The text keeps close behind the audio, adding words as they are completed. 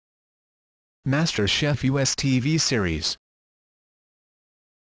MasterChef US TV series.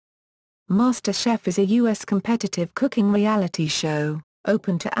 MasterChef is a U.S. competitive cooking reality show,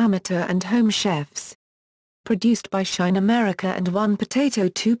 open to amateur and home chefs. Produced by Shine America and One Potato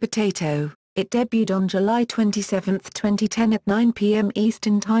Two Potato, it debuted on July 27, 2010 at 9 p.m.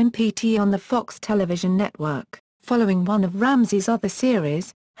 Eastern Time PT on the Fox television network, following one of Ramsay's other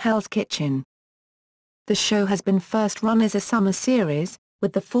series, Hell's Kitchen. The show has been first run as a summer series,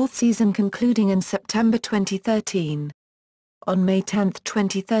 with the fourth season concluding in September 2013. On May 10,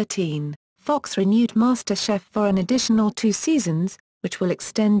 2013, Fox renewed MasterChef for an additional 2 seasons, which will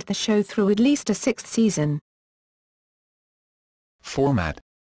extend the show through at least a 6th season. Format.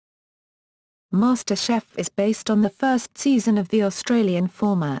 MasterChef is based on the first season of the Australian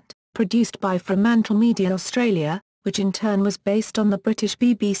format, produced by Fremantle Media Australia, which in turn was based on the British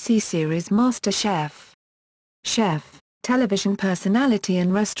BBC series MasterChef. Chef, television personality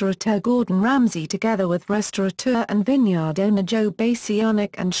and restaurateur Gordon Ramsay together with restaurateur and vineyard owner Joe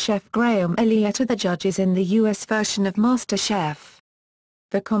Bacianic and chef Graham Elliott are the judges in the US version of MasterChef.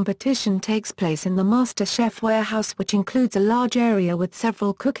 The competition takes place in the MasterChef warehouse, which includes a large area with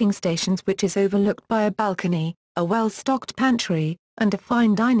several cooking stations which is overlooked by a balcony, a well-stocked pantry, and a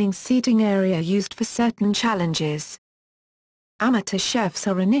fine dining seating area used for certain challenges. Amateur chefs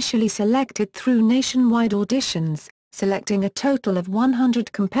are initially selected through nationwide auditions, selecting a total of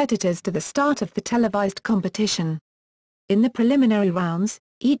 100 competitors to the start of the televised competition. In the preliminary rounds,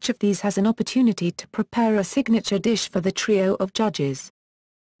 each of these has an opportunity to prepare a signature dish for the trio of judges.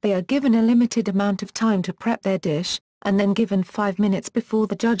 They are given a limited amount of time to prep their dish, and then given 5 minutes before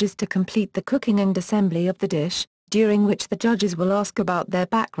the judges to complete the cooking and assembly of the dish, during which the judges will ask about their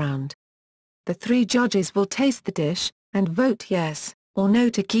background. The 3 judges will taste the dish, and vote yes or no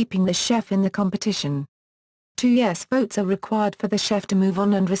to keeping the chef in the competition. 2 yes votes are required for the chef to move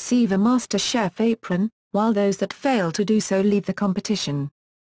on and receive a MasterChef apron, while those that fail to do so leave the competition.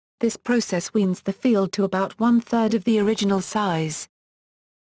 This process weans the field to about 1/3 of the original size.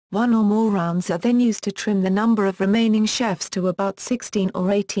 1 or more rounds are then used to trim the number of remaining chefs to about 16 or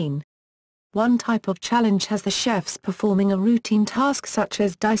 18. One type of challenge has the chefs performing a routine task such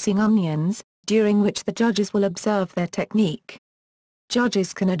as dicing onions, during which the judges will observe their technique.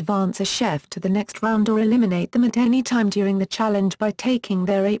 Judges can advance a chef to the next round or eliminate them at any time during the challenge by taking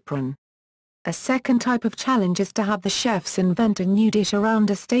their apron. A second type of challenge is to have the chefs invent a new dish around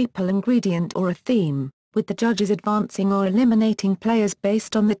a staple ingredient or a theme, with the judges advancing or eliminating players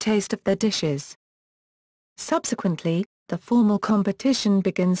based on the taste of their dishes. Subsequently, the formal competition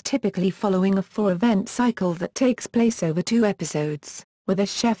begins, typically following a 4-event cycle that takes place over 2 episodes, with a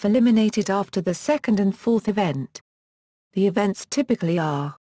chef eliminated after the 2nd and 4th event. The events typically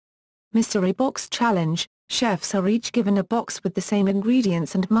are: Mystery Box Challenge. Chefs are each given a box with the same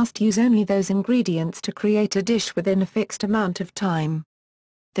ingredients and must use only those ingredients to create a dish within a fixed amount of time.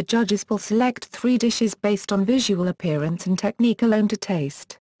 The judges will select 3 dishes based on visual appearance and technique alone to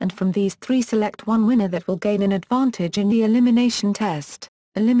taste, and from these 3 select one winner that will gain an advantage in the elimination test.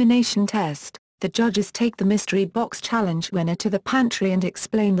 Elimination test. The judges take the Mystery Box Challenge winner to the pantry and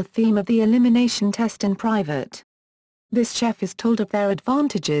explain the theme of the elimination test in private. This chef is told of their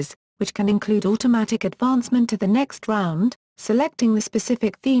advantages, which can include automatic advancement to the next round, selecting the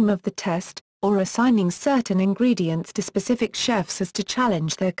specific theme of the test, or assigning certain ingredients to specific chefs as to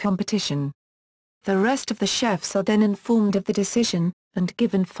challenge their competition. The rest of the chefs are then informed of the decision, and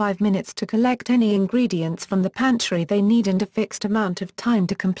given 5 minutes to collect any ingredients from the pantry they need and a fixed amount of time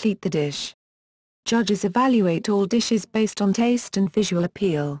to complete the dish. Judges evaluate all dishes based on taste and visual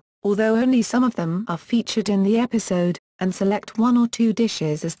appeal, although only some of them are featured in the episode, and select 1 or 2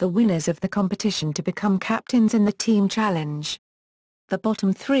 dishes as the winners of the competition to become captains in the team challenge. The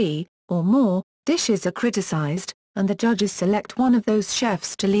bottom 3, or more, dishes are criticized, and the judges select one of those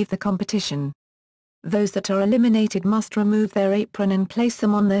chefs to leave the competition. Those that are eliminated must remove their apron and place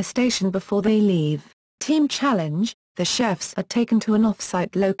them on their station before they leave. Team challenge. The chefs are taken to an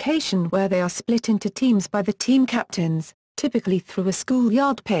off-site location where they are split into teams by the team captains, typically through a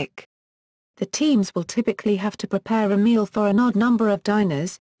schoolyard pick. The teams will typically have to prepare a meal for an odd number of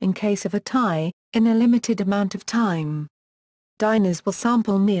diners, in case of a tie, in a limited amount of time. Diners will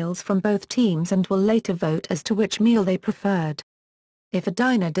sample meals from both teams and will later vote as to which meal they preferred. If a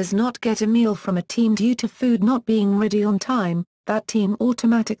diner does not get a meal from a team due to food not being ready on time, that team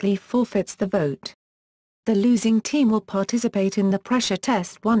automatically forfeits the vote. The losing team will participate in the pressure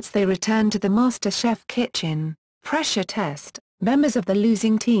test once they return to the MasterChef kitchen. Pressure test. Members of the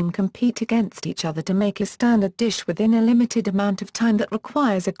losing team compete against each other to make a standard dish within a limited amount of time that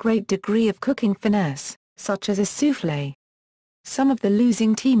requires a great degree of cooking finesse, such as a soufflé. Some of the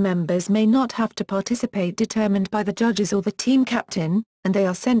losing team members may not have to participate, determined by the judges or the team captain, and they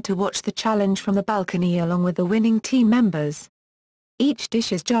are sent to watch the challenge from the balcony along with the winning team members. Each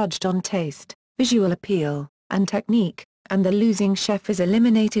dish is judged on taste, visual appeal, and technique, and the losing chef is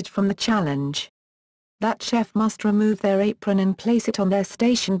eliminated from the challenge. That chef must remove their apron and place it on their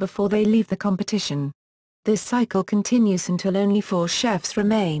station before they leave the competition. This cycle continues until only 4 chefs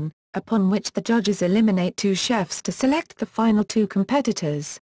remain, upon which the judges eliminate 2 chefs to select the final 2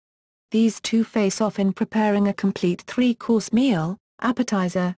 competitors. These 2 face off in preparing a complete 3-course meal,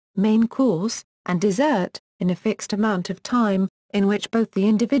 appetizer, main course, and dessert, in a fixed amount of time, in which both the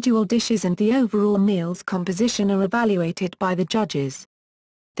individual dishes and the overall meal's composition are evaluated by the judges.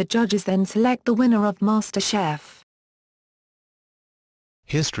 The judges then select the winner of MasterChef.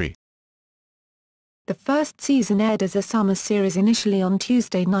 History. The first season aired as a summer series initially on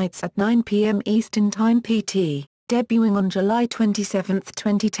Tuesday nights at 9 p.m. Eastern Time PT, debuting on July 27,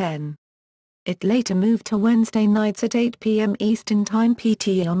 2010. It later moved to Wednesday nights at 8 p.m. Eastern Time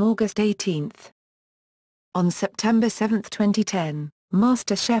PT on August 18. On September 7, 2010,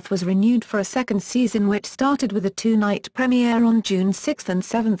 MasterChef was renewed for a second season which started with a 2-night premiere on June 6 and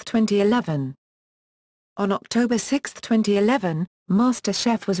 7, 2011. On October 6, 2011,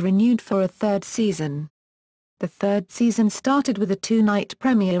 MasterChef was renewed for a third season. The third season started with a 2-night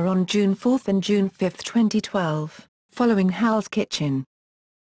premiere on June 4 and June 5, 2012, following Hell's Kitchen.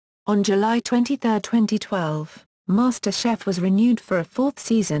 On July 23, 2012, MasterChef was renewed for a fourth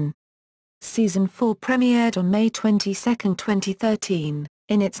season. Season 4 premiered on May 22, 2013,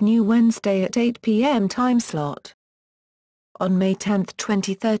 in its new Wednesday at 8 p.m. time slot. On May 10,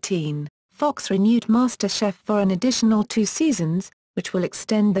 2013, Fox renewed MasterChef for an additional 2 seasons, which will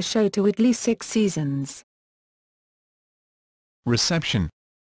extend the show to at least 6 seasons. Reception.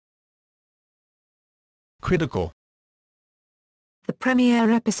 Critical. The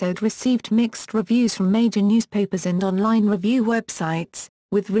premiere episode received mixed reviews from major newspapers and online review websites,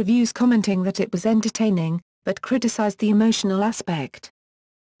 with reviews commenting that it was entertaining, but criticized the emotional aspect.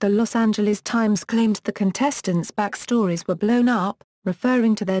 The Los Angeles Times claimed the contestants' backstories were blown up,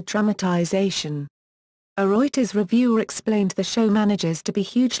 referring to their dramatization. A Reuters reviewer explained the show manages to be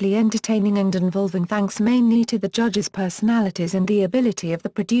hugely entertaining and involving thanks mainly to the judges' personalities and the ability of the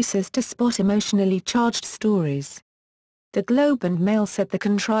producers to spot emotionally charged stories. The Globe and Mail said the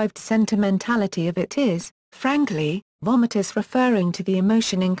contrived sentimentality of it is, frankly, vomitous, referring to the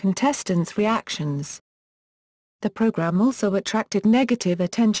emotion in contestants' reactions. The program also attracted negative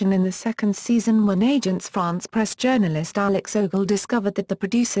attention in the second season when Agence France press journalist Alex Ogle discovered that the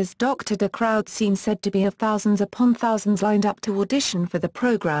producers doctored a crowd scene said to be of thousands upon thousands lined up to audition for the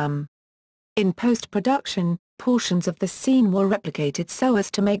program. In post-production, portions of the scene were replicated so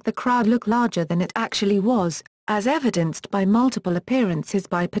as to make the crowd look larger than it actually was, as evidenced by multiple appearances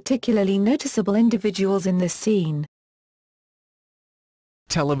by particularly noticeable individuals in the scene.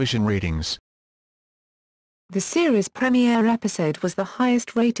 Television ratings. The series' premiere episode was the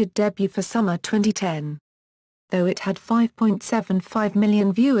highest-rated debut for summer 2010. Though it had 5.75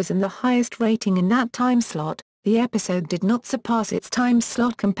 million viewers and the highest rating in that time slot, the episode did not surpass its time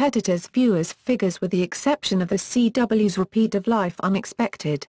slot competitors' viewers' figures with the exception of the CW's repeat of Life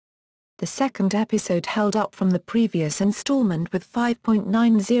Unexpected. The second episode held up from the previous installment with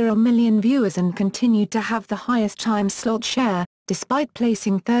 5.90 million viewers and continued to have the highest time slot share, despite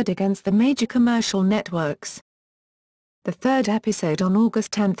placing third against the major commercial networks. The third episode on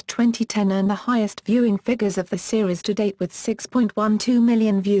August 10, 2010 earned the highest viewing figures of the series to date with 6.12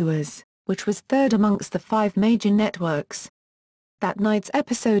 million viewers, which was third amongst the 5 major networks. That night's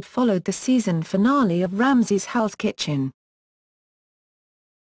episode followed the season finale of Ramsay's Hell's Kitchen.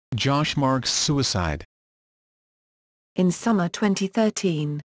 Josh Marks' suicide. In summer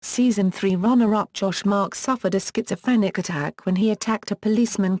 2013, Season 3 runner-up Josh Marks suffered a schizophrenic attack when he attacked a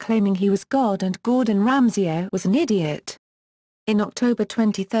policeman claiming he was God and Gordon Ramsay was an idiot. In October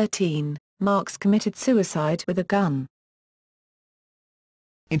 2013, Marks committed suicide with a gun.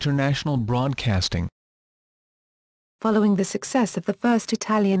 International broadcasting. Following the success of the first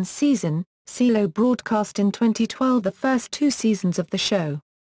Italian season, CeeLo broadcast in 2012 the first 2 seasons of the show.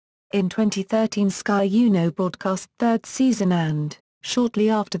 In 2013 Sky Uno broadcast third season and, shortly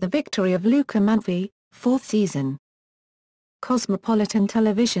after the victory of Luca Manfi, fourth season. Cosmopolitan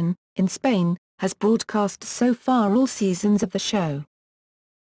Television, in Spain, has broadcast so far all seasons of the show.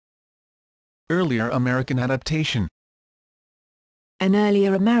 Earlier American adaptation. An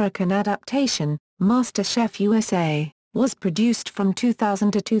earlier American adaptation, MasterChef USA, was produced from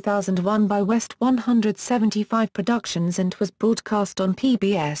 2000 to 2001 by West 175 Productions and was broadcast on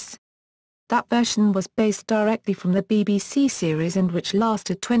PBS. That version was based directly from the BBC series and which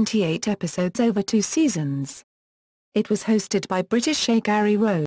lasted 28 episodes over 2 seasons. It was hosted by British Gary Rose.